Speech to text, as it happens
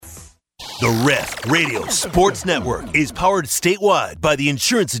The Ref Radio Sports Network is powered statewide by the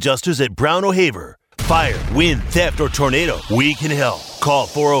insurance adjusters at Brown O'Haver. Fire, wind, theft, or tornado, we can help. Call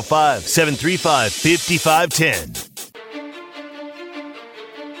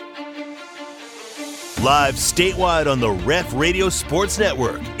 405-735-5510. Live statewide on the Ref Radio Sports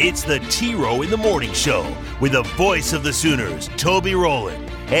Network, it's the T-Row in the Morning Show with the voice of the Sooners, Toby Rowland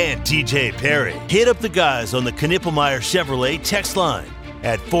and TJ Perry. Hit up the guys on the Knippelmeyer Chevrolet text line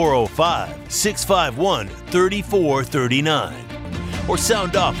at 405-651-3439. Or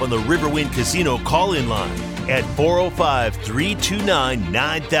sound off on the Riverwind Casino call-in line at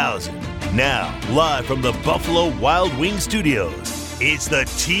 405-329-9000. Now, live from the Buffalo Wild Wings Studios, it's the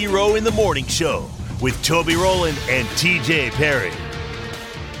T-Row in the Morning Show with Toby Rowland and TJ Perry.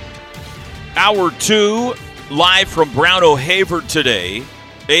 Hour 2, live from Brown O'Haver today.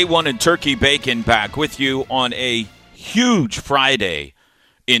 A1 and Turkey Bacon back with you on a huge Friday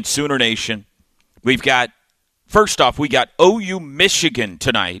in Sooner Nation. First off, we got OU Michigan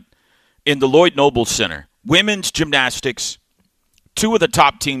tonight in the Lloyd Noble Center. Women's gymnastics, two of the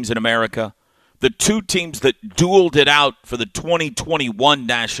top teams in America, the two teams that dueled it out for the 2021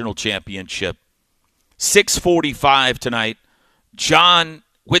 National Championship. 6:45 tonight. John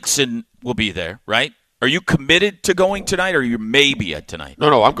Whitson will be there, right? Are you committed to going tonight, or you maybe at tonight?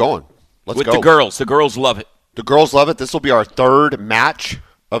 No, I'm going. Let's go. With the girls. The girls love it. The girls love it. This will be our third match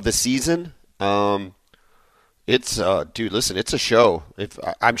of the season. Dude, listen, it's a show.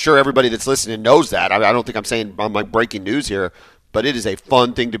 I'm sure everybody that's listening knows that. I don't think I'm saying I'm like breaking news here, but it is a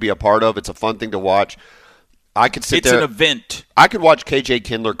fun thing to be a part of. It's a fun thing to watch. I could sit there. It's an event. I could watch KJ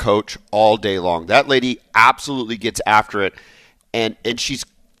Kindler coach all day long. That lady absolutely gets after it, and she's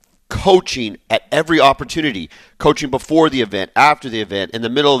coaching at every opportunity, coaching before the event, after the event, in the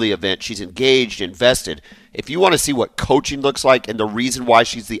middle of the event. She's engaged, invested. If you want to see what coaching looks like and the reason why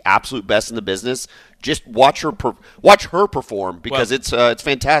she's the absolute best in the business, just watch her perform, because it's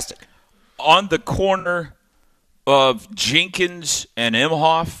fantastic. On the corner of Jenkins and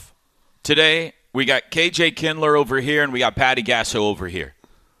Imhoff today, we got KJ Kindler over here, and we got Patty Gasso over here.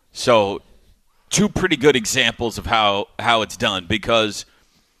 So two pretty good examples of how it's done, because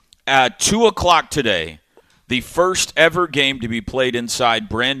at 2 o'clock today, the first ever game to be played inside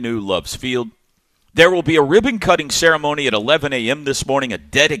brand new Loves Field. There will be a ribbon-cutting ceremony at 11 a.m. this morning, a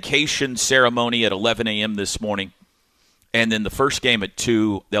dedication ceremony at 11 a.m. this morning, and then the first game at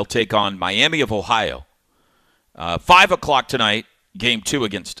 2, they'll take on Miami of Ohio. 5 o'clock tonight, game 2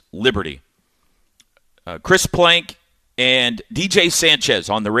 against Liberty. Chris Plank and DJ Sanchez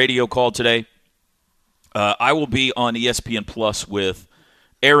on the radio call today. I will be on ESPN Plus with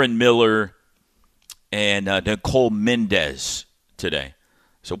Aaron Miller and Nicole Mendez today.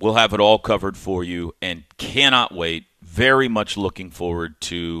 So we'll have it all covered for you, and cannot wait. Very much looking forward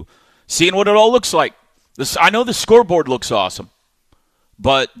to seeing what it all looks like. I know the scoreboard looks awesome,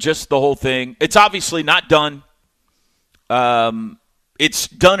 but just the whole thing. It's obviously not done. It's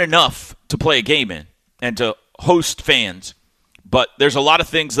done enough to play a game in and to host fans, but there's a lot of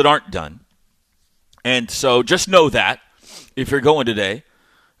things that aren't done. And so just know that if you're going today.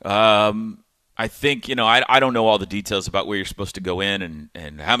 I think, I don't know all the details about where you're supposed to go in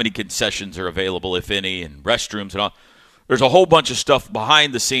and how many concessions are available, if any, and restrooms and all. There's a whole bunch of stuff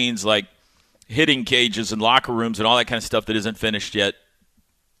behind the scenes, like hitting cages and locker rooms and all that kind of stuff that isn't finished yet.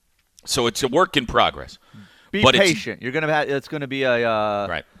 So it's a work in progress. Be patient. You're gonna have. It's going to be a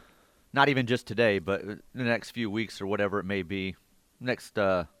right. Not even just today, but in the next few weeks or whatever it may be.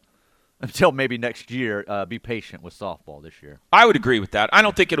 Until maybe next year, be patient with softball this year. I would agree with that. I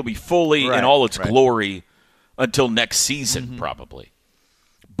don't think it'll be fully in all its glory until next season, probably.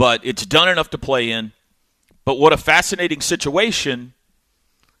 But it's done enough to play in. But what a fascinating situation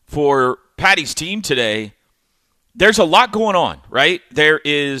for Patty's team today. There's a lot going on, right? There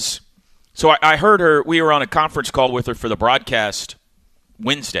is. So I heard her. We were on a conference call with her for the broadcast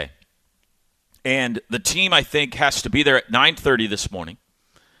Wednesday. And the team, I think, has to be there at 9:30 this morning.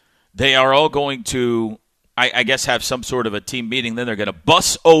 They are all going to, I guess, have some sort of a team meeting. Then they're going to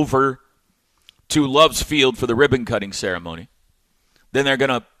bus over to Loves Field for the ribbon-cutting ceremony. Then they're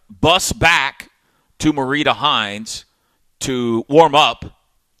going to bus back to Marita Hines to warm up,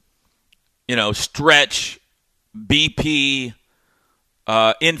 stretch, BP,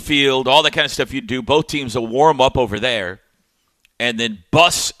 infield, all that kind of stuff you do. Both teams will warm up over there and then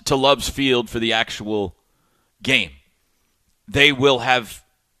bus to Loves Field for the actual game. They will have,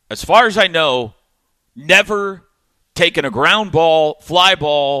 as far as I know, never taken a ground ball, fly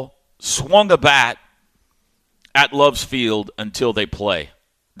ball, swung a bat at Loves Field until they play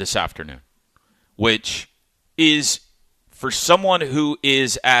this afternoon, which is, for someone who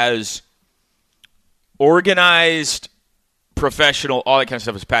is as organized, professional, all that kind of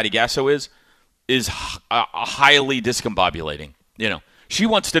stuff as Patty Gasso is highly discombobulating. You know, she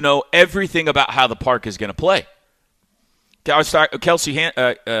wants to know everything about how the park is going to play.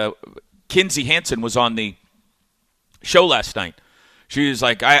 Kinsey Hansen was on the show last night. She was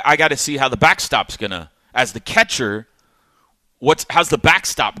like, I got to see how the backstop's going to, as the catcher, how's the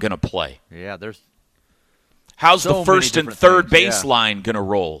backstop going to play? Yeah, how's so the first and third base line going to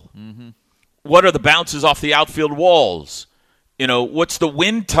roll? Mm-hmm. What are the bounces off the outfield walls? You know, what's the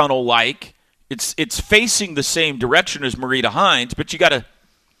wind tunnel like? It's facing the same direction as Marita Hines, but you got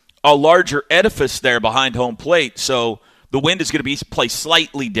a larger edifice there behind home plate, so the wind is going to be placed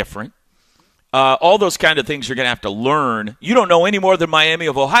slightly different. All those kind of things you're going to have to learn. You don't know any more than Miami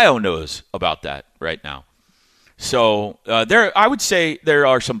of Ohio knows about that right now. So I would say there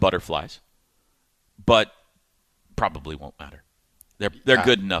are some butterflies, but probably won't matter. They're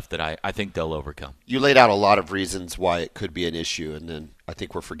good enough that I think they'll overcome. You laid out a lot of reasons why it could be an issue, and then I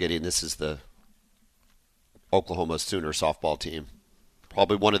think we're forgetting this is the Oklahoma Sooner softball team.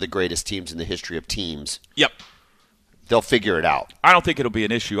 Probably one of the greatest teams in the history of teams. Yep. They'll figure it out. I don't think it'll be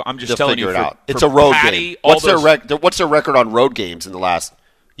an issue. I'm just They'll telling you. Figure it out. It's a road game. What's their record on road games in the last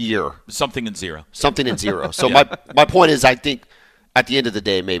year? Something in zero. So yeah. my point is, I think at the end of the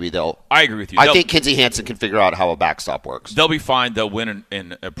day, maybe they'll. I agree with you. I think Kinsey Hansen can figure out how a backstop works. They'll be fine. They'll win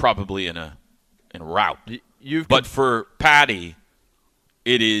probably in a rout. But for Patty,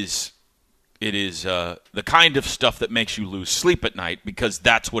 it is the kind of stuff that makes you lose sleep at night, because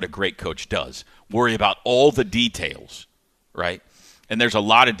that's what a great coach does. Worry about all the details, right? And there's a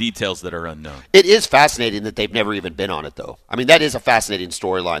lot of details that are unknown. It is fascinating that they've never even been on it, though. I mean, that is a fascinating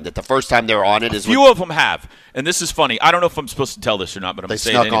storyline, that the first time they're on it is... A few of them have. And this is funny. I don't know if I'm supposed to tell this or not, but I'm going to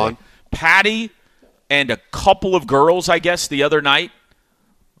say it anyway. On. Patty and a couple of girls, I guess, the other night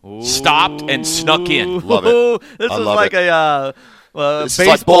stopped and snuck in. Love it. This is like a...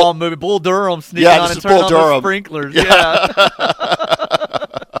 baseball movie, Bull Durham sneaking on and turning on the sprinklers. Yeah.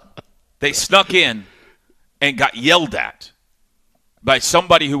 They snuck in and got yelled at by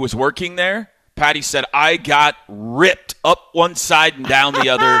somebody who was working there. Patty said, I got ripped up one side and down the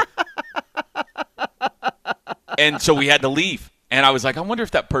other. And so we had to leave. And I was like, I wonder if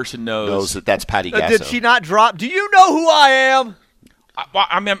that person knows that that's Patty Gasso. Did she not drop? Do you know who I am?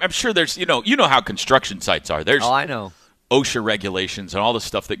 I'm sure there's, you know how construction sites are. There's I know. OSHA regulations and all the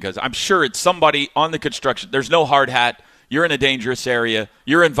stuff that goes. I'm sure it's somebody on the construction. There's no hard hat. You're in a dangerous area.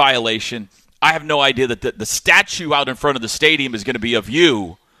 You're in violation. I have no idea that the statue out in front of the stadium is going to be of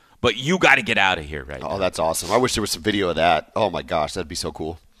you, but you got to get out of here right now. Oh, that's awesome. I wish there was some video of that. Oh, my gosh. That'd be so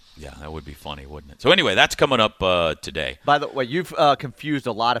cool. Yeah, that would be funny, wouldn't it? So anyway, that's coming up today. By the way, you've confused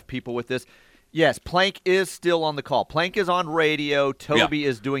a lot of people with this. Yes, Plank is still on the call. Plank is on radio. Toby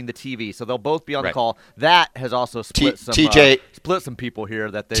is doing the TV, so they'll both be on the call. That has also split some people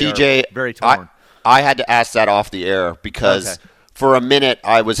here that they are very torn. I had to ask that off the air because for a minute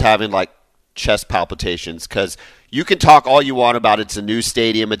I was having like chest palpitations, because you can talk all you want about it's a new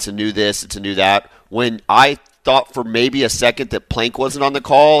stadium, it's a new this, it's a new that. When I thought for maybe a second that Plank wasn't on the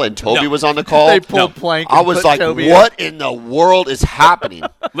call and Toby was on the call. They pulled Plank. I was like, what in the world is happening?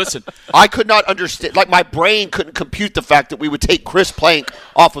 Listen, I could not understand. Like, my brain couldn't compute the fact that we would take Chris Plank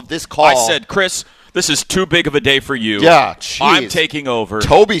off of this call. I said, Chris, this is too big of a day for you. Yeah, geez. I'm taking over.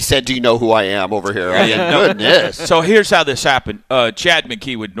 Toby said, do you know who I am over here? I mean, goodness. So here's how this happened. Chad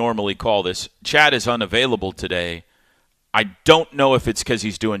McKee would normally call this. Chad is unavailable today. I don't know if it's because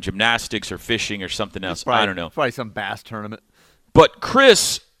he's doing gymnastics or fishing or something else. I don't know. Probably some bass tournament. But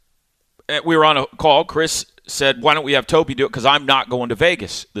Chris, we were on a call. Chris said, why don't we have Toby do it, because I'm not going to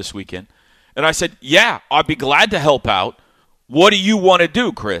Vegas this weekend. And I said, yeah, I'd be glad to help out. What do you want to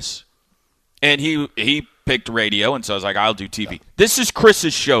do, Chris? And he picked radio, and so I was like, I'll do TV. This is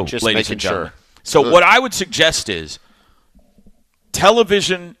Chris's show, ladies and gentlemen. Sure. So what I would suggest is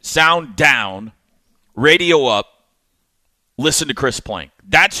television sound down, radio up, listen to Chris Plank.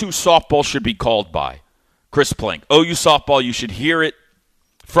 That's who softball should be called by, Chris Plank. OU softball, you should hear it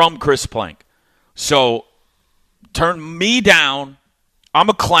from Chris Plank. So turn me down. I'm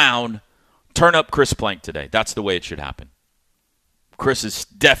a clown. Turn up Chris Plank today. That's the way it should happen. Chris is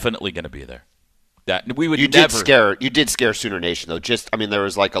definitely going to be there. You did scare Sooner Nation, though. There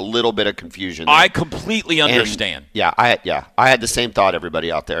was like a little bit of confusion there. I completely understand. I had the same thought,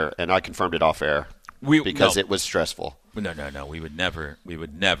 everybody out there, and I confirmed it off air because it was stressful. No. We would never,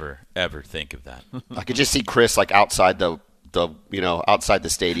 ever think of that. I could just see Chris like outside the outside the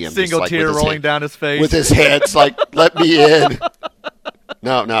stadium, single just, tear rolling down his face with his hands like, "Let me in."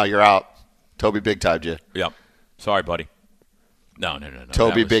 No, you're out. Toby big timed you. Yep. Sorry, buddy. No.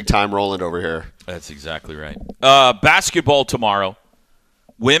 Toby, big time Roland over here. That's exactly right. Basketball tomorrow.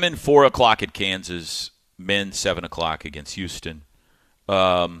 Women 4 o'clock at Kansas. Men 7 o'clock against Houston.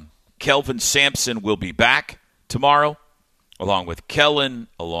 Kelvin Sampson will be back tomorrow, along with Kellen,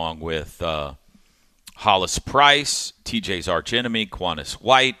 along with Hollis Price, TJ's archenemy, Quantis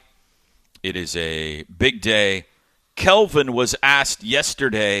White. It is a big day. Kelvin was asked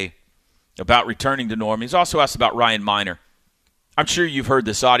yesterday about returning to norm. He's also asked about Ryan Miner. I'm sure you've heard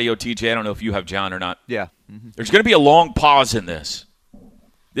this audio, TJ. I don't know if you have, John, or not. Yeah. Mm-hmm. There's going to be a long pause in this.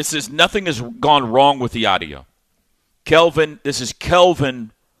 Nothing has gone wrong with the audio. This is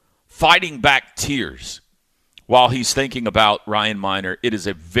Kelvin fighting back tears while he's thinking about Ryan Miner. It is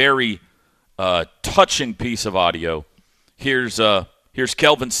a very touching piece of audio. Here's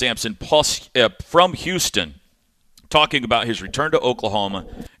Kelvin Sampson from Houston talking about his return to Oklahoma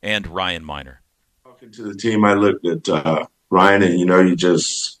and Ryan Miner. Talking to the team, I looked at Ryan, and you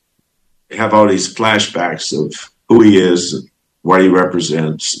just have all these flashbacks of who he is, and what he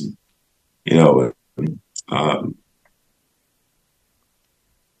represents.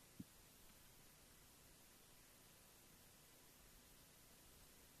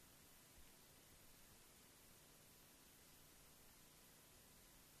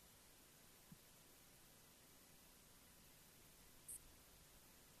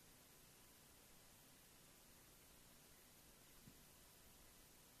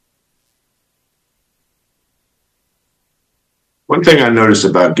 One thing I noticed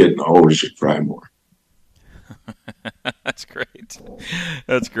about getting old is you cry more. That's great.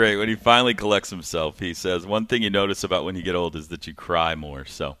 That's great. When he finally collects himself, he says, one thing you notice about when you get old is that you cry more.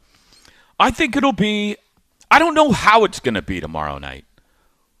 So I think it'll be – I don't know how it's going to be tomorrow night.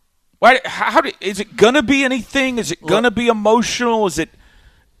 Is it going to be anything? Is it going to be emotional?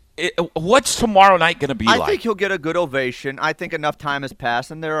 What's tomorrow night going to be like? I think he'll get a good ovation. I think enough time has passed,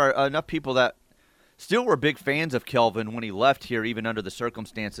 and there are enough people that still were big fans of Kelvin when he left here, even under the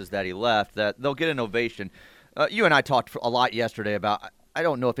circumstances that he left, that they'll get an ovation. You and I talked a lot yesterday about I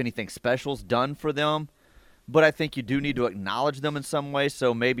don't know if anything special's done for them, but I think you do need to acknowledge them in some way.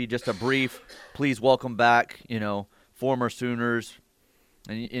 So maybe just a brief, please welcome back, former Sooners,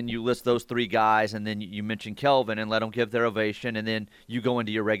 and you list those three guys, and then you mention Kelvin and let them give their ovation, and then you go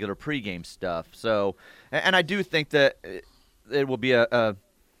into your regular pregame stuff. So, and I do think that it will be a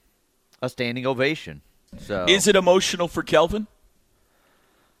standing ovation. So, is it emotional for Kelvin?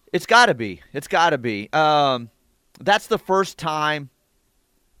 It's got to be. It's got to be. That's the first time.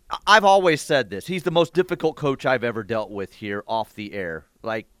 I've always said this. He's the most difficult coach I've ever dealt with here off the air.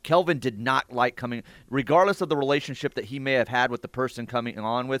 Like, Kelvin did not like coming, regardless of the relationship that he may have had with the person coming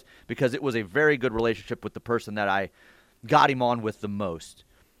on with, because it was a very good relationship with the person that I got him on with the most.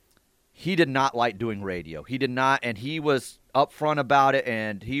 He did not like doing radio. He did not, and he was upfront about it,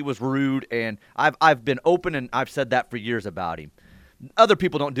 and he was rude, and I've been open, and I've said that for years about him. Other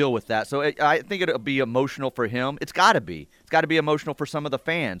people don't deal with that, so I think it'll be emotional for him. It's got to be. It's got to be emotional for some of the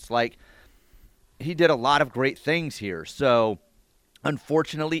fans. Like, he did a lot of great things here, so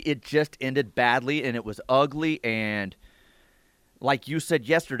unfortunately it just ended badly, and it was ugly, and like you said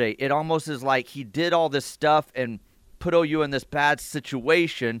yesterday, it almost is like he did all this stuff and put OU in this bad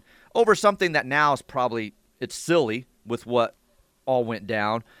situation over something that now is probably, it's silly with what all went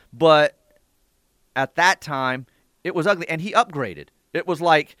down, but at that time, it was ugly, and he upgraded. It was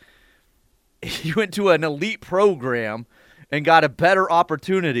like he went to an elite program and got a better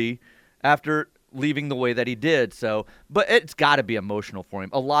opportunity after leaving the way that he did. So, but it's got to be emotional for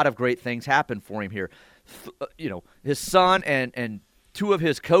him. A lot of great things happened for him here. His son and two of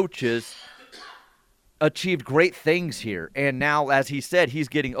his coaches achieved great things here, and now, as he said, he's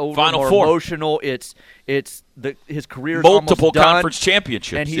getting older, Final more Four. Emotional. His career's multiple almost done, conference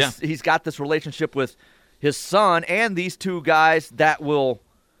championships, and he's got this relationship with his son and these two guys that will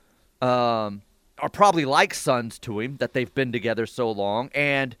are probably like sons to him, that they've been together so long,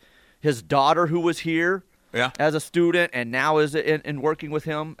 and his daughter who was here as a student and now is in working with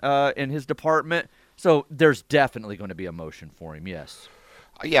him in his department. So there's definitely going to be emotion for him, yes.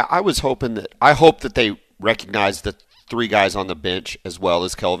 Yeah, I hope that they recognize the three guys on the bench as well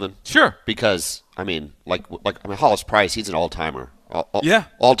as Kelvin. Sure. Because, Hollis Price, he's an all-timer.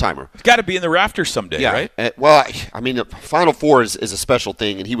 All-timer. He's got to be in the rafters someday, right? The Final Four is a special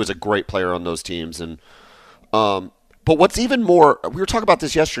thing, and he was a great player on those teams. And but what's even more, we were talking about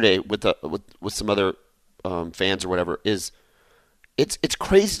this yesterday with some other fans or whatever, is it's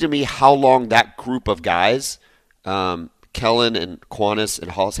crazy to me how long that group of guys, Kellen and Quantis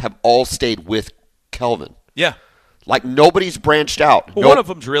and Hollis, have all stayed with Kelvin. Yeah. Like, nobody's branched out. Well, one of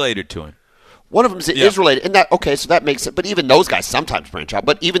them's related to him. One of them is related. And so that makes it. But even those guys sometimes branch out.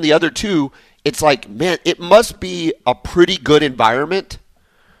 But even the other two, it's like, man, it must be a pretty good environment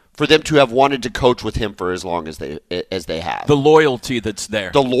for them to have wanted to coach with him for as long as they have. The loyalty that's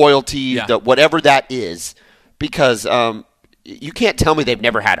there. The loyalty, whatever that is. Because you can't tell me they've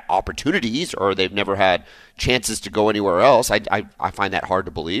never had opportunities or they've never had chances to go anywhere else. I find that hard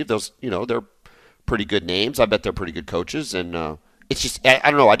to believe. Those, they're pretty good names. I bet they're pretty good coaches. And it's just, I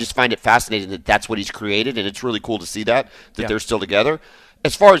don't know. I just find it fascinating that that's what he's created. And it's really cool to see that they're still together.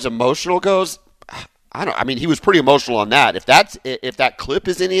 As far as emotional goes, he was pretty emotional on that. If that clip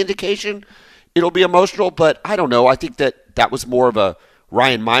is any indication, it'll be emotional. But I don't know. I think that was more of a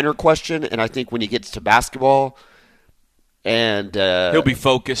Ryan Miner question. And I think when he gets to basketball, and he'll be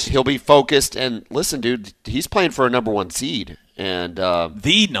focused. And listen, dude, he's playing for a number 1 seed, and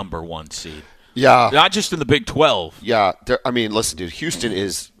the number 1 seed. Yeah, not just in the Big 12. Yeah, listen, dude, Houston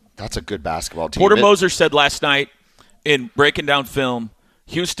that's a good basketball team. Porter Moser said last night in breaking down film,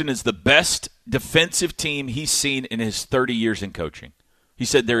 Houston is the best defensive team he's seen in his 30 years in coaching. He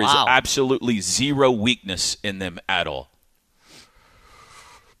said there is absolutely zero weakness in them at all,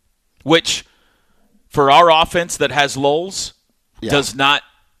 which, for our offense that has lulls, that's not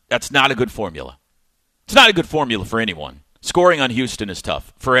a good formula. It's not a good formula for anyone. Scoring on Houston is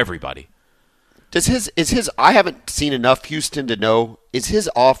tough for everybody. I haven't seen enough Houston to know, is his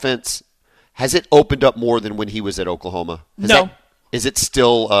offense, has it opened up more than when he was at Oklahoma? No. Is it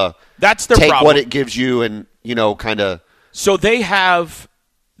still that's their take problem. What it gives you and, kind of. So they have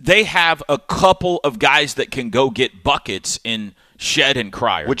a couple of guys that can go get buckets in Shed and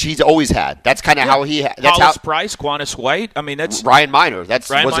Cryer, which he's always had. That's kind of how he had. Hollis Price, Quantus White. I mean, that's Ryan Miner. A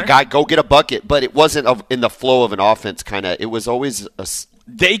guy go get a bucket, but it wasn't in the flow of an offense. It was always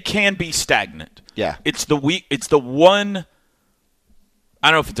they can be stagnant. Yeah, it's the one. I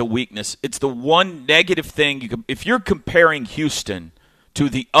don't know if it's a weakness. It's the one negative thing if you're comparing Houston to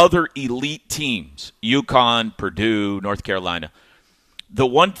the other elite teams, UConn, Purdue, North Carolina. The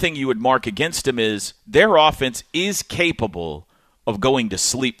one thing you would mark against them is their offense is capable of going to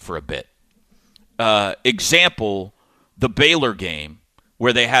sleep for a bit. Example, the Baylor game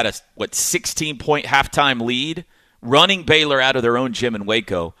where they had a 16-point halftime lead, running Baylor out of their own gym in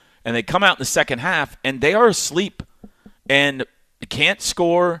Waco, and they come out in the second half and they are asleep and can't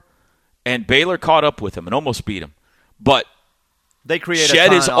score, and Baylor caught up with them and almost beat them. But they create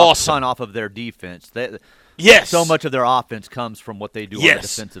Shed is awesome. a ton off of their defense. Yes, so much of their offense comes from what they do on the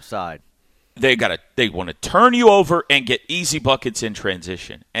defensive side. They want to turn you over and get easy buckets in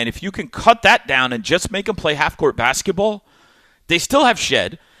transition. And if you can cut that down and just make them play half-court basketball, they still have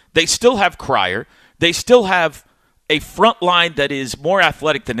Shed. They still have Cryer. They still have a front line that is more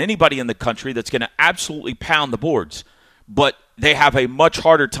athletic than anybody in the country that's going to absolutely pound the boards. But they have a much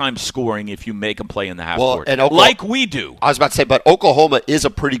harder time scoring if you make them play in the half court, like we do. I was about to say, but Oklahoma is a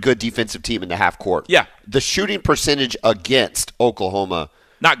pretty good defensive team in the half court. Yeah. The shooting percentage against Oklahoma –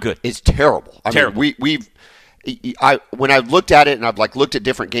 not good. It's terrible. I mean, when I've looked at it and I've looked at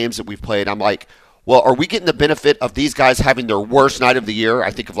different games that we've played, I'm like, well, are we getting the benefit of these guys having their worst night of the year?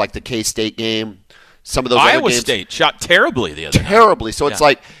 I think of the K-State game. Some of those Iowa other games, State shot terribly the other night. Terribly. So it's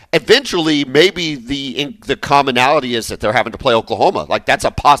eventually maybe the commonality is that they're having to play Oklahoma. That's a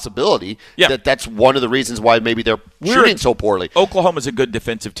possibility. Yeah. That's one of the reasons why maybe they're shooting so poorly. Oklahoma's a good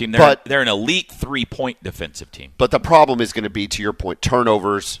defensive team. They're an elite 3-point defensive team. But the problem is going to be, to your point,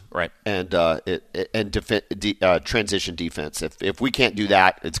 turnovers, right, and transition defense. If we can't do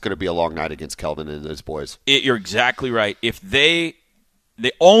that, it's going to be a long night against Kelvin and those boys. You're exactly right.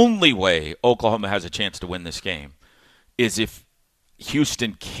 The only way Oklahoma has a chance to win this game is if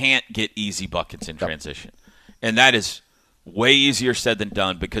Houston can't get easy buckets in transition. And that is way easier said than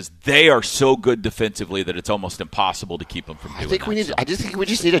done because they are so good defensively that it's almost impossible to keep them from doing that. I just think we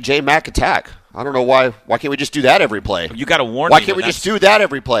just need a J-Mac attack. I don't know why. Why can't we just do that every play? You got to warn me. Why can't we just do that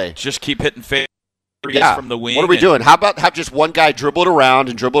every play? Just keep hitting fades from the wing. What are we doing? How about have just one guy dribble it around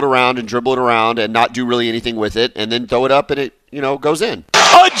and dribble it around and dribble it around and not do really anything with it and then throw it up and it goes in.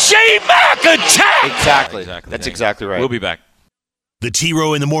 A J-Mac attack! Exactly. That's exactly right. We'll be back. The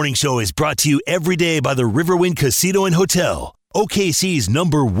T-Row in the Morning Show is brought to you every day by the Riverwind Casino and Hotel, OKC's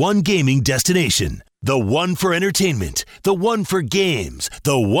 #1 gaming destination. The one for entertainment, the one for games,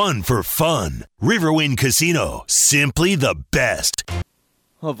 the one for fun. Riverwind Casino, simply the best.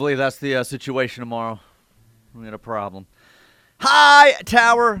 Hopefully that's the situation tomorrow. We had a problem. High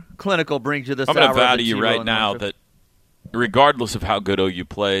Tower Clinical brings you this hour. I'm going to vow to you right now that regardless of how good OU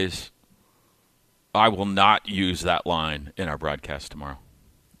plays, I will not use that line in our broadcast tomorrow.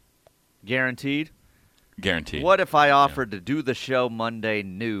 Guaranteed? Guaranteed. What if I offered to do the show Monday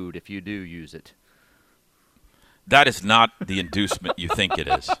nude if you do use it? That is not the inducement you think it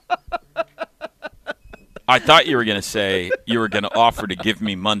is. I thought you were going to say you were going to offer to give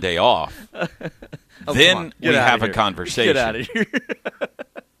me Monday off. Then we have a conversation. Get out of here.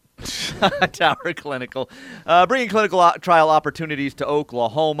 Tower Clinical. Bringing clinical trial opportunities to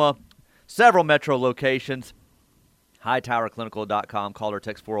Oklahoma. Several metro locations. HightowerClinical.com. Call or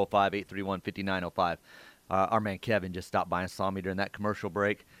text 405-831-5905. Our man Kevin just stopped by and saw me during that commercial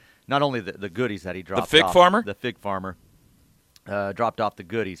break. Not only the goodies that he dropped off. The fig farmer? The fig farmer. Dropped off the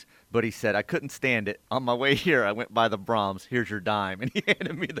goodies. But he said, I couldn't stand it. On my way here, I went by the Brahms. Here's your dime. And he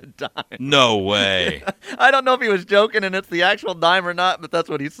handed me the dime. No way. I don't know if he was joking and it's the actual dime or not, but that's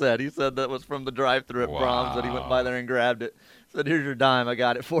what he said. He said that was from the drive-thru at Brahms that he went by there and grabbed it. Said, here's your dime. I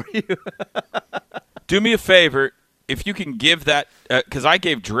got it for you. Do me a favor. If you can give that, because I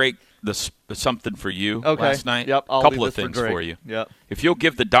gave Drake something for you last night. Yep, a couple of things for you. Yep. If you'll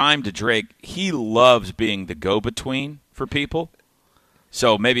give the dime to Drake, he loves being the go-between for people.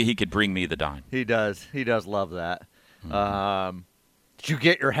 So maybe he could bring me the dime. He does. He does love that. Did you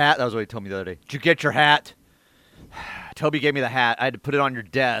get your hat? That was what he told me the other day. Did you get your hat? Toby gave me the hat. I had to put it on your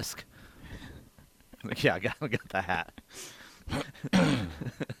desk. I'm like, yeah, I got the hat.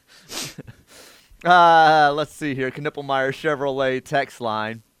 Let's see here. Knippelmeyer Chevrolet text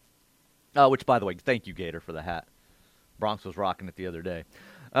line. Which, by the way, thank you, Gator, for the hat. Bronx was rocking it the other day.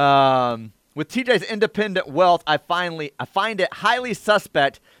 With TJ's independent wealth, I find it highly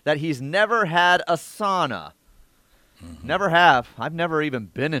suspect that he's never had a sauna. Mm-hmm. Never have. I've never even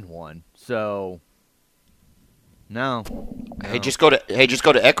been in one. So, no. Hey, just go to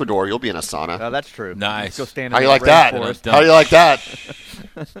Ecuador. You'll be in a sauna. Oh, that's true. Nice. Let's go stand How in you the like that? rainforest. How do you like that?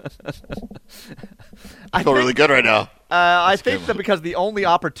 I feel really good right now. I think that because the only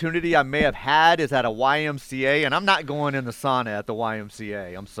opportunity I may have had is at a YMCA, and I'm not going in the sauna at the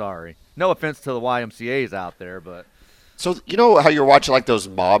YMCA. I'm sorry. No offense to the YMCAs out there, but so you know how you're watching like those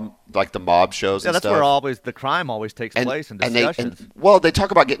mob shows. Yeah, and that's stuff? where the crime always takes place in discussions. They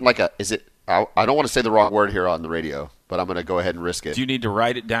talk about getting I don't want to say the wrong word here on the radio, but I'm going to go ahead and risk it. Do you need to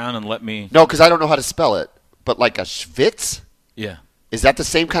write it down and let me? No, because I don't know how to spell it. But like a schwitz? Yeah. Is that the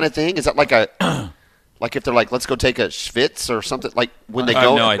same kind of thing? Is that like a like if they're like, let's go take a schwitz or something? Like when they go? I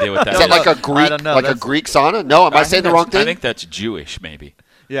have no idea what that is. Is that like a Greek, a Greek sauna? No, am I saying the wrong thing? I think that's Jewish, maybe.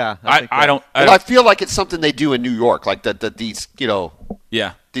 Yeah, I feel like it's something they do in New York, like that these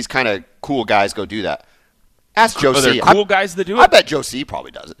these kind of cool guys go do that. Ask Joe C. Are there cool guys that do it? I bet Joe C.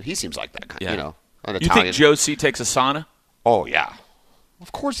 probably does it. He seems like that kind. Yeah. An Italian. You think Joe C. takes a sauna? Oh yeah,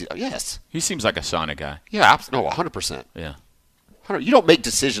 of course he does. Yes. He seems like a sauna guy. Yeah, no, 100%. Yeah. You don't make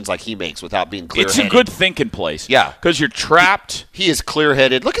decisions like he makes without being clear-headed. It's a good thinking place. Yeah. Because you're trapped. He is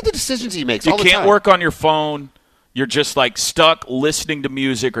clear-headed. Look at the decisions he makes all the time. You can't work on your phone. You're just like stuck listening to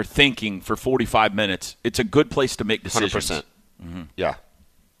music or thinking for 45 minutes. It's a good place to make decisions. 100%. Mm-hmm. Yeah.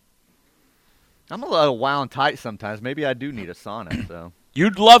 I'm a little wound tight sometimes. Maybe I do need a sauna. So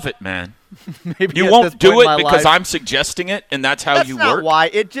you'd love it, man. Maybe you won't do it because I'm suggesting it, and that's how you work. That's not why.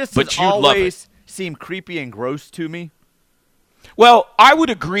 It just but has always seemed creepy and gross to me. Well, I would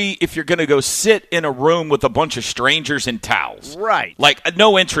agree if you're going to go sit in a room with a bunch of strangers in towels. Right. Like,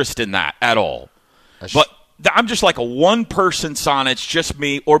 no interest in that at all. But I'm just like a one-person sauna. It's just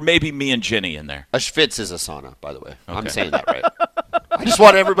me, or maybe me and Jenny in there. A schwitz is a sauna, by the way. Okay. I'm saying that right. I just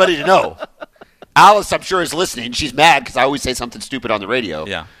want everybody to know. Alice, I'm sure, is listening. She's mad because I always say something stupid on the radio.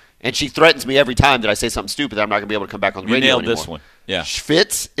 Yeah. And she threatens me every time that I say something stupid that I'm not going to be able to come back on the radio anymore. You nailed this one. Yeah.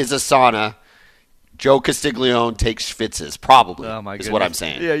 Schwitz is a sauna. Joe Castiglione takes schwitzes, probably, is what I'm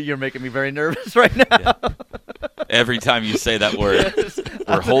saying. Yeah, you're making me very nervous right now. Yeah. Every time you say that word,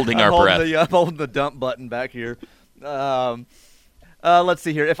 we're holding our breath. I'm holding the dump button back here. Let's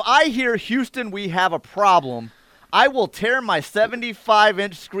see here. If I hear Houston, we have a problem, I will tear my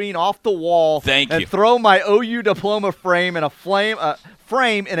 75-inch screen off the wall and throw my OU diploma frame in a flame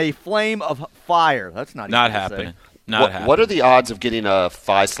of fire. That's not happening. What are the odds of getting a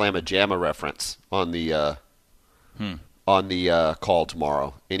Phi Slamma Jamma reference on the call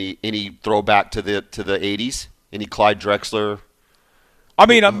tomorrow? Any throwback to the 80s? Any Clyde Drexler? I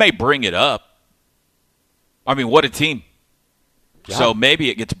mean, I may bring it up. I mean, what a team. Yeah. So maybe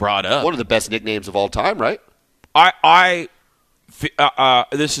it gets brought up. One of the best nicknames of all time, right?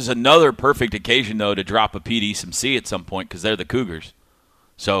 This is another perfect occasion, though, to drop a PD some C at some point because they're the Cougars.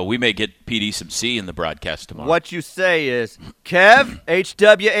 So we may get PD some C in the broadcast tomorrow. What you say is, Kev,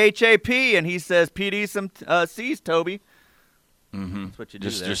 HWHAP, and he says PD some C's, Toby. Mm-hmm. That's what you do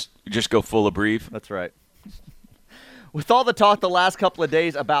there. Just go full of brief. That's right. With all the talk the last couple of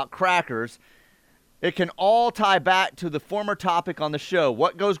days about crackers, It can all tie back to the former topic on the show.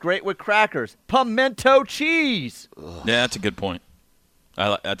 What goes great with crackers? Pimento cheese. Yeah, that's a good point.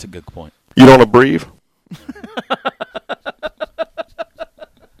 That's a good point. You don't abbreviate?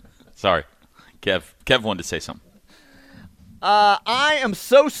 Sorry. Kev wanted to say something. I am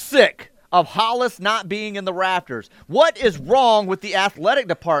so sick of Hollis not being in the rafters. What is wrong with the athletic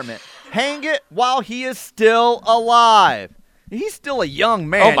department? Hang it while he is still alive. He's still a young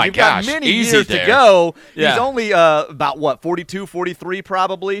man. Oh, my You've gosh. got many Easy years there. to go. Yeah. He's only about, 42, 43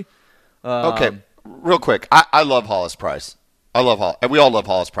 probably? Okay, real quick. I love Hollis Price. And we all love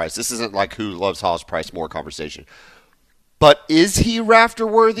Hollis Price. This isn't like who loves Hollis Price more conversation. But is he rafter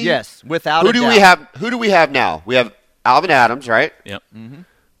worthy? Yes, without a doubt. Who do we have now? We have Alvin Adams, right? Yep. Mm-hmm.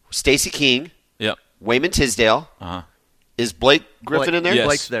 Stacey King. Yep. Wayman Tisdale. Uh-huh. Is Blake Griffin in there? Yes.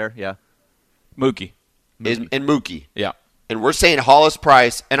 Blake's there, yeah. Mookie. And Mookie. Yeah. And we're saying Hollis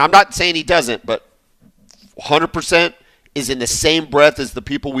Price, and I'm not saying he doesn't, but 100% is in the same breath as the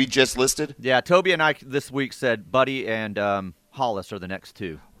people we just listed? Yeah, Toby and I this week said Buddy and Hollis are the next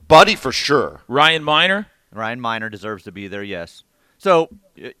two. Buddy for sure. Ryan Minor? Ryan Minor deserves to be there, yes. So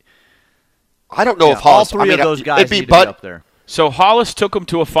I don't know if all Hollis. three of those guys it'd be need to be up there. So Hollis took him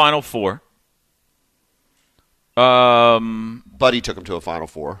to a Final Four. Buddy took him to a Final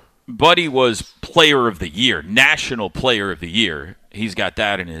Four. Buddy was Player of the Year, National Player of the Year. He's got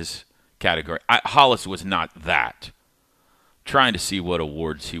that in his category. Hollis was not that. Trying to see what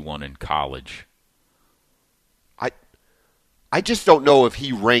awards he won in college. I just don't know if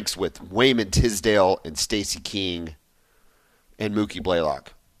he ranks with Wayman Tisdale and Stacey King and Mookie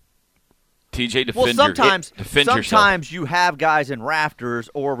Blaylock. TJ, defend yourself. Sometimes you have guys in rafters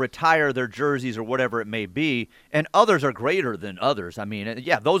or retire their jerseys or whatever it may be, and others are greater than others. I mean,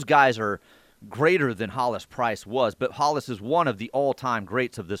 yeah, those guys are greater than Hollis Price was, but Hollis is one of the all-time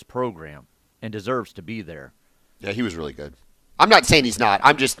greats of this program and deserves to be there. Yeah, he was really good. I'm not saying he's not.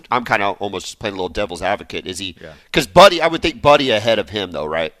 I'm kind of almost just playing a little devil's advocate. Is he? Because Buddy, I would think Buddy ahead of him, though,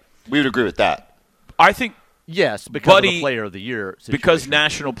 right? We would agree with that. I think yes, because Buddy, of the Player of the Year situation. Because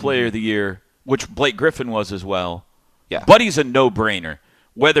National Player of the Year, which Blake Griffin was as well. Yeah, Buddy's a no-brainer.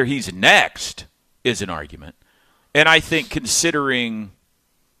 Whether he's next is an argument, and I think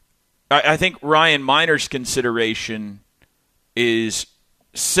I think Ryan Minor's consideration is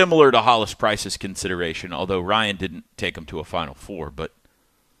similar to Hollis Price's consideration, although Ryan didn't take him to a Final Four. But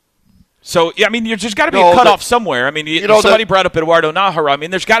so, yeah, I mean, there's just got to be a cutoff somewhere. I mean, somebody brought up Eduardo Nájera. I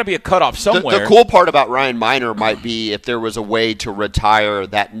mean, there's got to be a cutoff somewhere. The cool part about Ryan Minor might be if there was a way to retire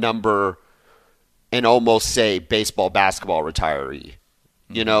that number and almost say baseball, basketball retiree.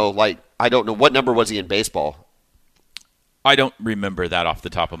 You know, like, I don't know. What number was he in baseball? I don't remember that off the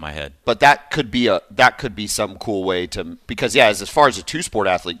top of my head. But that could be some cool way to, because yeah, as far as a two-sport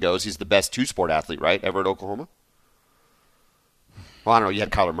athlete goes, he's the best two-sport athlete, right? Ever at Oklahoma. Well, I don't know. You had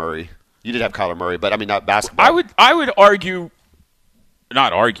Kyler Murray. You did have Kyler Murray, but I mean not basketball. I would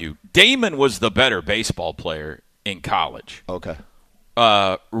not argue. Damon was the better baseball player in college. Okay.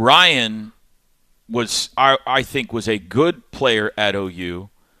 Ryan was I think was a good player at OU,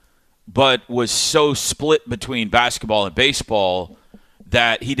 but was so split between basketball and baseball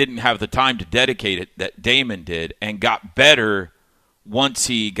that he didn't have the time to dedicate it that Damon did, and got better once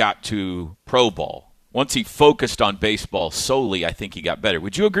he got to pro ball. Once he focused on baseball solely, I think he got better.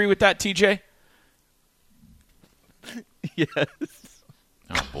 Would you agree with that, TJ? Yes.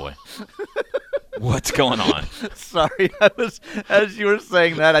 Oh, boy. What's going on? Sorry, as you were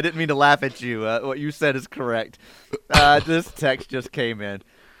saying that, I didn't mean to laugh at you. What you said is correct. This text just came in.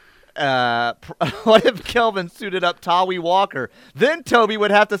 What if Kelvin suited up Tawi Walker? Then Toby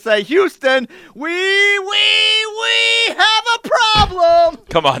would have to say, Houston, we have a problem.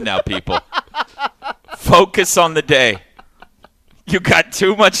 Come on now, people. Focus on the day. You got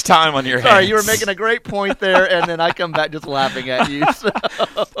too much time on your hands. Sorry, you were making a great point there, and then I come back just laughing at you. So.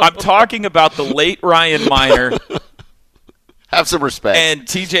 I'm talking about the late Ryan Minor. Have some respect. And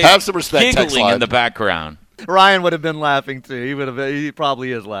TJ have some respect, giggling in the background. Ryan would have been laughing too. He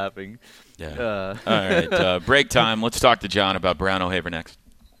probably is laughing. Yeah. All right. Break time. Let's talk to John about Brown O'Haver next.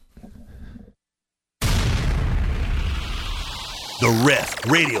 The Ref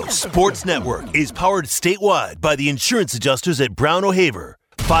Radio Sports Network is powered statewide by the insurance adjusters at Brown O'Haver.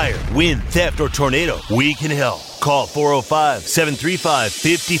 Fire, wind, theft, or tornado, we can help. Call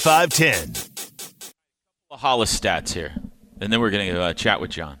 405-735-5510. Hollis stats here, and then we're going to chat with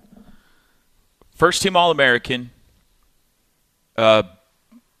John. First team All-American,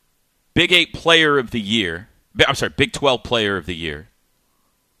 Big 8 Player of the Year. Big 12 Player of the Year.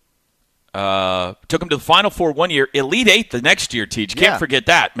 Took him to the Final Four one year, Elite 8 the next year, Teach. Can't forget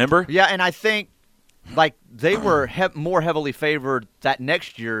that, remember? Yeah, and I think like they were more heavily favored that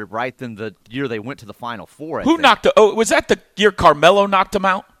next year, right, than the year they went to the Final Four. Who knocked? Was that the year Carmelo knocked them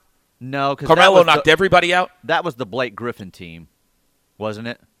out? No, because Carmelo knocked everybody out. That was the Blake Griffin team, wasn't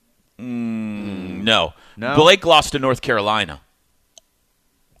it? No. Blake lost to North Carolina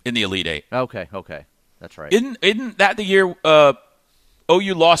in the Elite Eight. Okay, that's right. Isn't that the year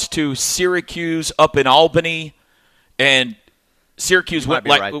OU lost to Syracuse up in Albany, and Syracuse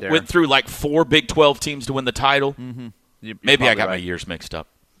went through like 4 Big 12 teams to win the title? Mm-hmm. Maybe I got my years mixed up.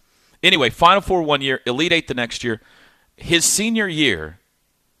 Anyway, Final Four one year, Elite Eight the next year. His senior year,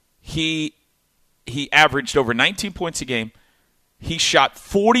 he averaged over 19 points a game. He shot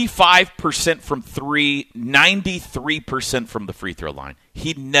 45% from three, 93% from the free throw line.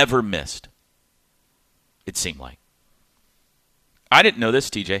 He never missed, it seemed like. I didn't know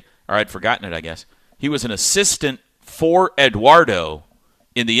this, TJ, or I'd forgotten it, I guess. He was an assistant for Eduardo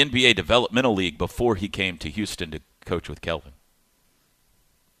in the NBA Developmental League before he came to Houston to coach with Kelvin.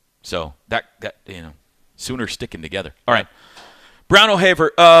 So that Sooners sticking together. All right. Brown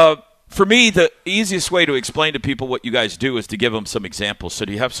O'Haver, for me, the easiest way to explain to people what you guys do is to give them some examples. So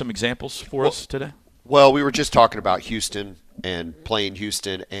do you have some examples for us today? Well, we were just talking about Houston and playing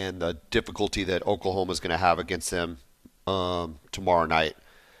Houston and the difficulty that Oklahoma is going to have against them tomorrow night.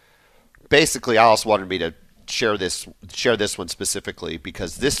 Basically, Alice wanted me to share this one specifically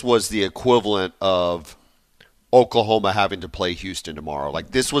because this was the equivalent of Oklahoma having to play Houston tomorrow.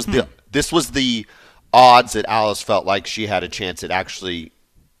 Like this was the odds that Alice felt like she had a chance at actually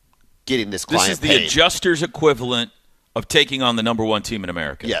getting this client paid. This is the paid. adjuster's equivalent of taking on the number 1 team in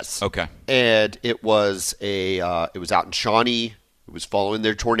America. Yes. Okay. And it was it was out in Shawnee. It was following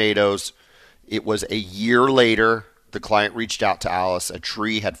their tornadoes. It was a year later. The client reached out to Alice. A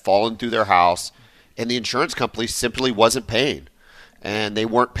tree had fallen through their house, and the insurance company simply wasn't paying. And they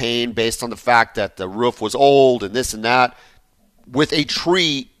weren't paying based on the fact that the roof was old and this and that with a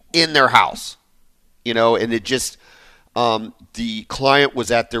tree in their house. And it just the client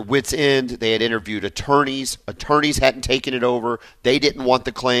was at their wit's end. They had interviewed attorneys. Attorneys hadn't taken it over. They didn't want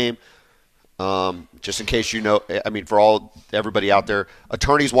the claim. Just in case you know, I mean, for everybody out there,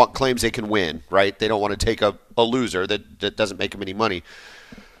 attorneys want claims they can win, right? They don't want to take a loser that doesn't make them any money.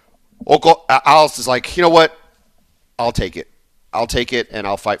 Alice is like, you know what? I'll take it. I'll take it, and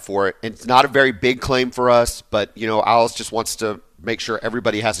I'll fight for it. And it's not a very big claim for us, but, Alice just wants to make sure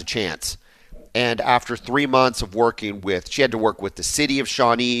everybody has a chance. And after 3 months of she had to work with the city of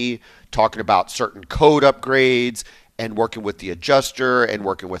Shawnee, talking about certain code upgrades, and working with the adjuster, and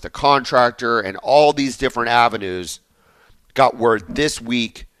working with a contractor, and all these different avenues, got word this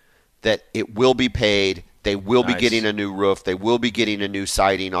week that it will be paid. They will be getting a new roof. They will be getting a new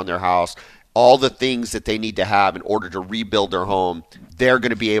siding on their house. All the things that they need to have in order to rebuild their home, they're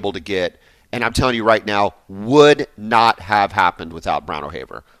going to be able to get. And I'm telling you right now, would not have happened without Brown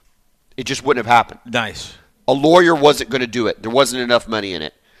O'Haver. It just wouldn't have happened. Nice. A lawyer wasn't going to do it. There wasn't enough money in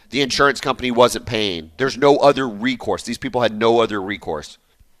it. The insurance company wasn't paying. There's no other recourse. These people had no other recourse.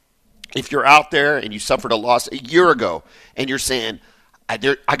 If you're out there and you suffered a loss a year ago and you're saying,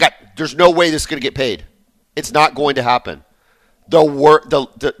 there's no way this is going to get paid. It's not going to happen.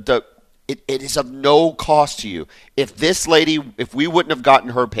 It is of no cost to you. If we wouldn't have gotten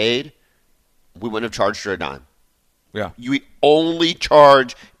her paid, we wouldn't have charged her a dime. Yeah. You only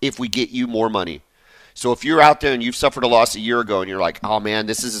charge if we get you more money. So if you're out there and you've suffered a loss a year ago and you're like, oh man,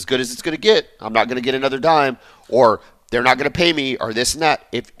 this is as good as it's going to get. I'm not going to get another dime, or they're not going to pay me, or this and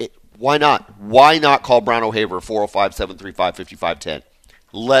that. Why not? Why not call Brown O'Haver 405-735-5510?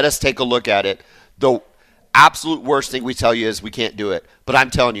 Let us take a look at it. The absolute worst thing we tell you is we can't do it. But I'm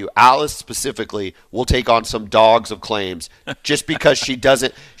telling you, Alice specifically will take on some dogs of claims just because she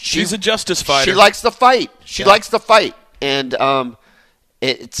doesn't. She's a justice fighter. She likes to fight. She likes to fight, and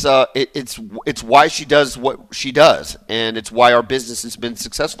it's why she does what she does, and it's why our business has been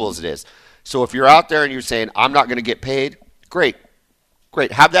successful as it is. So if you're out there and you're saying I'm not going to get paid, great.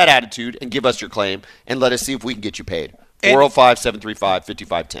 Have that attitude and give us your claim, and let us see if we can get you paid.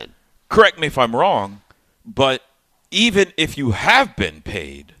 405-735-5510. Correct me if I'm wrong, but even if you have been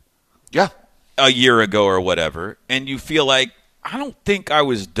paid a year ago or whatever, and you feel like, I don't think I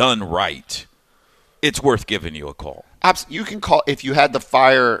was done right, it's worth giving you a call. You can call if you had the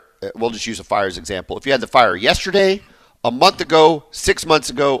fire. We'll just use a fire as an example. If you had the fire yesterday, a month ago, 6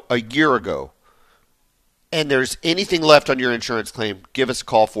 months ago, a year ago, and there's anything left on your insurance claim, give us a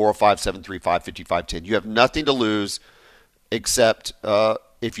call, 405-735-5510. You have nothing to lose except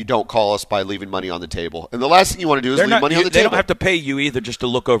if you don't call us by leaving money on the table. And the last thing you want to do is leave money on the table. They don't have to pay you either just to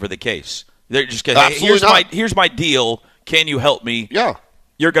look over the case. They're just going, hey, here's my deal. Can you help me? Yeah.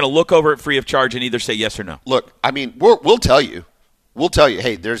 you're going to look over it free of charge and either say yes or no. Look, I mean, we'll tell you. We'll tell you,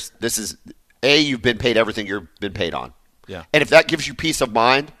 hey, you've been paid everything you've been paid on. Yeah. And if that gives you peace of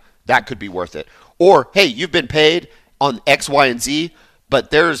mind, that could be worth it. Or, hey, you've been paid on X, Y, and Z, but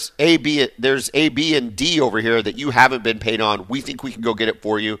there's A, B, and D over here that you haven't been paid on. We think we can go get it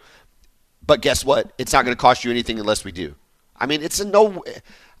for you. But guess what? It's not going to cost you anything unless we do. I mean,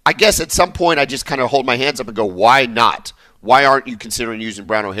 I guess at some point I just kind of hold my hands up and go, why not? Why aren't you considering using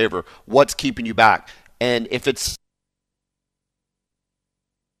Brown O'Haver? What's keeping you back? And if it's...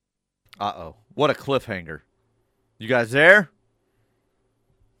 Uh-oh. What a cliffhanger. You guys there?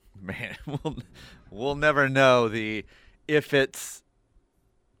 Man, we'll never know if it's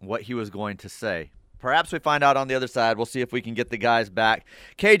what he was going to say. Perhaps we find out on the other side. We'll see if we can get the guys back.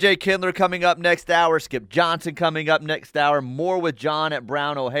 KJ Kindler coming up next hour. Skip Johnson coming up next hour. More with John at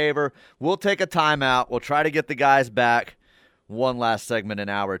Brown O'Haver. We'll take a timeout. We'll try to get the guys back. One last segment, an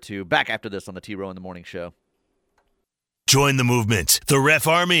hour or two. Back after this on the T-Row in the Morning Show. Join the movement. The Ref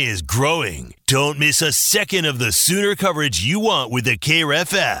Army is growing. Don't miss a second of the Sooner coverage you want with the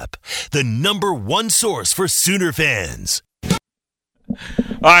KREF app, the #1 source for Sooner fans. All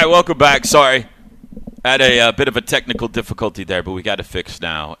right, welcome back. Sorry. Had a bit of a technical difficulty there, but we got it fixed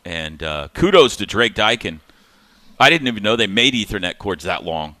now. And kudos to Drake Dykin. I didn't even know they made Ethernet cords that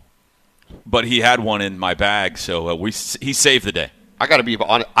long, but he had one in my bag, so he saved the day. I got to be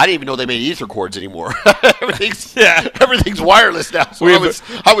honest. I didn't even know they made Ether cords anymore. Everything's wireless now. So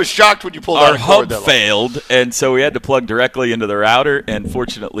I was shocked when you pulled our out a cord. Our hub failed, and so we had to plug directly into the router. And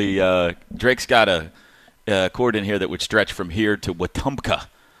fortunately, Drake's got a cord in here that would stretch from here to Wetumpka.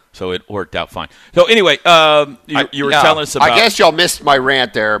 So it worked out fine. So anyway, you were telling us about... I guess y'all missed my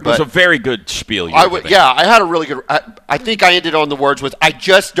rant there. But it was a very good spiel. I had a really good... I think I ended on the words with, I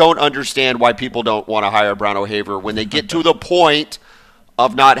just don't understand why people don't want to hire Brown O'Haver when they get to the point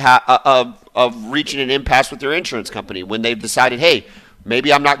of of reaching an impasse with their insurance company. When they've decided, hey,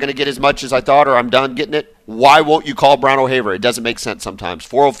 maybe I'm not going to get as much as I thought or I'm done getting it. Why won't you call Brown O'Haver? It doesn't make sense sometimes.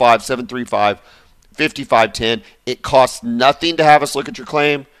 405-735-5510. It costs nothing to have us look at your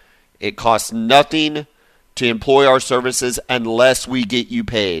claim. It costs nothing to employ our services unless we get you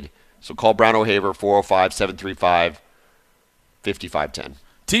paid. So call Brown O'Haver, 405-735-5510.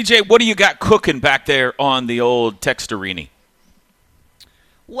 TJ, what do you got cooking back there on the old Texterini?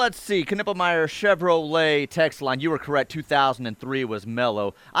 Let's see. Knippelmeyer Chevrolet text line. You were correct. 2003 was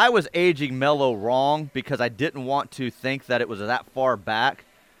Mello. I was aging Mello wrong because I didn't want to think that it was that far back.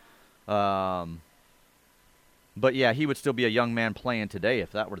 But, yeah, he would still be a young man playing today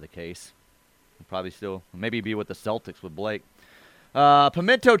if that were the case. He'd probably still maybe be with the Celtics with Blake.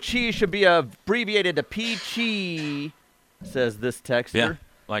 Pimento cheese should be abbreviated to P-Chi, says this texter. Yeah,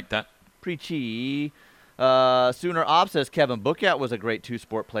 like that. Pre-Chi. Sooner Op says Kevin Bookout was a great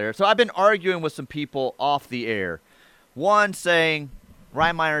two-sport player. So I've been arguing with some people off the air. One saying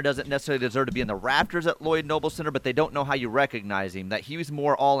Ryan Miner doesn't necessarily deserve to be in the Raptors at Lloyd Noble Center, but they don't know how you recognize him, that he was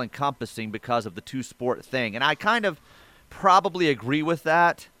more all-encompassing because of the two-sport thing. And I kind of probably agree with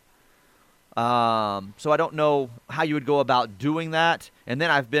that. So I don't know how you would go about doing that. And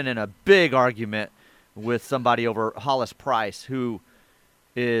then I've been in a big argument with somebody over Hollis Price, who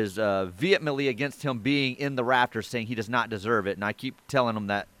is vehemently against him being in the Raptors, saying he does not deserve it. And I keep telling him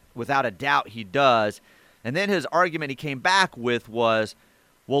that without a doubt he does. And then his argument he came back with was,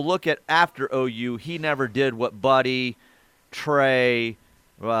 well, look at after OU, he never did what Buddy, Trey,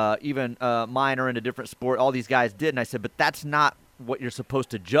 even Minor in a different sport, all these guys did. And I said, but that's not what you're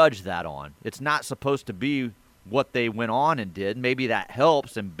supposed to judge that on. It's not supposed to be what they went on and did. Maybe that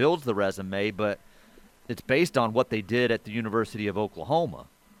helps and builds the resume, but it's based on what they did at the University of Oklahoma.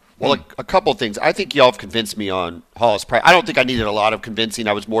 Well, a couple things. I think y'all have convinced me on Hollis Price. I don't think I needed a lot of convincing.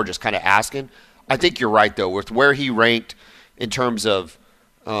 I was more just kind of asking. I think you're right, though, with where he ranked in terms of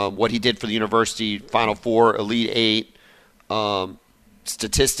what he did for the university, Final Four, Elite Eight,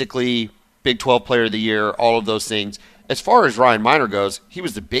 statistically, Big 12 Player of the Year, all of those things. As far as Ryan Miner goes, he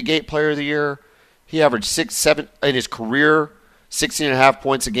was the Big 8 Player of the Year. He averaged 6-7 in his career, 16.5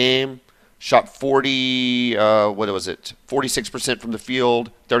 points a game. Shot 46% from the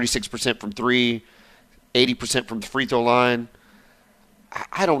field, 36% from three, 80% from the free throw line.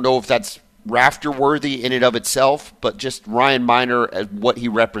 I don't know if that's rafter-worthy in and of itself, but just Ryan Miner as what he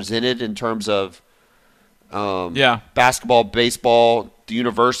represented in terms of basketball, baseball, the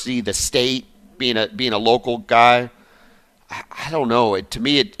university, the state, being a local guy. I don't know. To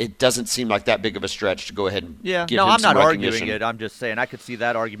me, it doesn't seem like that big of a stretch to go ahead and give him some I'm not recognition. arguing it. I'm just saying I could see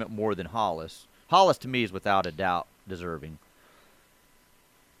that argument more than Hollis. Hollis, to me, is without a doubt deserving.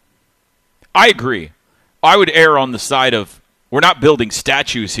 I agree. I would err on the side of we're not building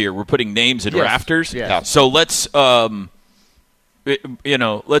statues here. We're putting names in rafters. Yeah. So let's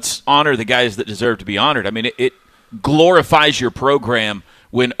let's honor the guys that deserve to be honored. I mean, it glorifies your program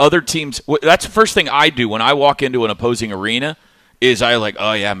when other teams. That's the first thing I do when I walk into an opposing arena. Is I like,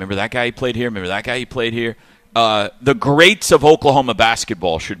 oh yeah, remember that guy he played here? Remember that guy he played here? The greats of Oklahoma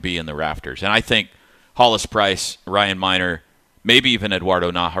basketball should be in the rafters, and I think Hollis Price, Ryan Miner, maybe even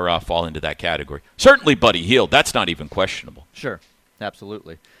Eduardo Nahara fall into that category. Certainly Buddy Hield. That's not even questionable. Sure,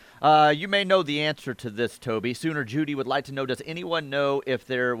 absolutely. You may know the answer to this, Toby. Sooner Judy would like to know, does anyone know if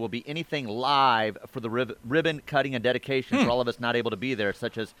there will be anything live for the ribbon cutting and dedication for all of us not able to be there,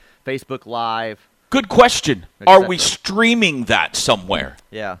 such as Facebook Live? Good question. Are we streaming that somewhere?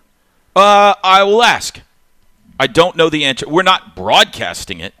 Yeah. I will ask. I don't know the answer. We're not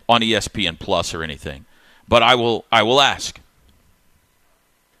broadcasting it on ESPN Plus or anything, but I will ask.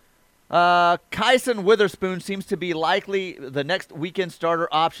 Kyson Witherspoon seems to be likely the next weekend starter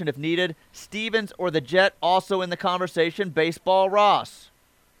option if needed. Stevens or the Jet also in the conversation. Baseball Ross.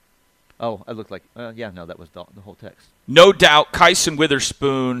 Oh, it looked like that was the whole text. No doubt Kyson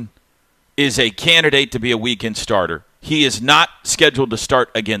Witherspoon is a candidate to be a weekend starter. He is not scheduled to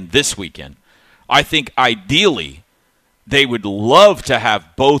start again this weekend. I think ideally they would love to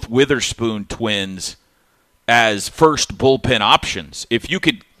have both Witherspoon twins as first bullpen options. If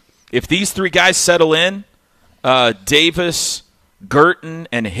these three guys settle in, Davis, Gurton,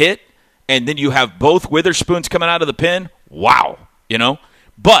 and Hitt, and then you have both Witherspoons coming out of the pen, wow,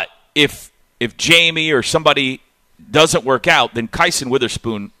 But if Jamie or somebody doesn't work out, then Kyson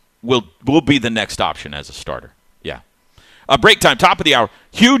Witherspoon will be the next option as a starter. Yeah. Break time, top of the hour.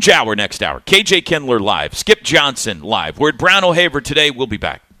 Huge hour next hour. KJ Kindler live. Skip Johnson live. We're at Brown O'Haver today. We'll be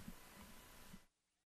back.